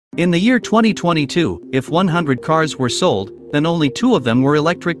In the year 2022, if 100 cars were sold, then only 2 of them were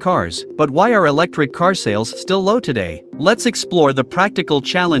electric cars. But why are electric car sales still low today? Let's explore the practical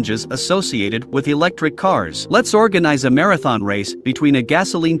challenges associated with electric cars. Let's organize a marathon race between a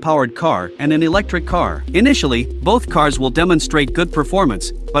gasoline-powered car and an electric car. Initially, both cars will demonstrate good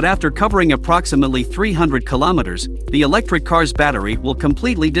performance, but after covering approximately 300 kilometers, the electric car's battery will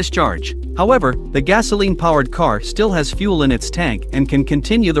completely discharge. However, the gasoline-powered car still has fuel in its tank and can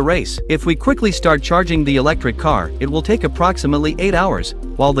continue the race. If we quickly start charging the electric car, it will take approximately 8 hours,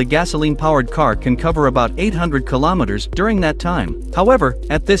 while the gasoline-powered car can cover about 800 kilometers during that time. However,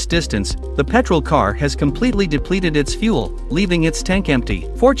 at this distance, the petrol car has completely depleted its fuel, leaving its tank empty.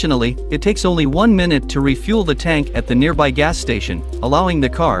 Fortunately, it takes only 1 minute to refuel the tank at the nearby gas station, allowing the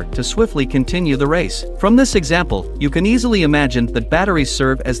car to swiftly continue the race. From this example, you can easily imagine that batteries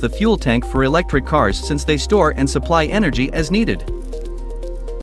serve as the fuel tank for electric cars since they store and supply energy as needed.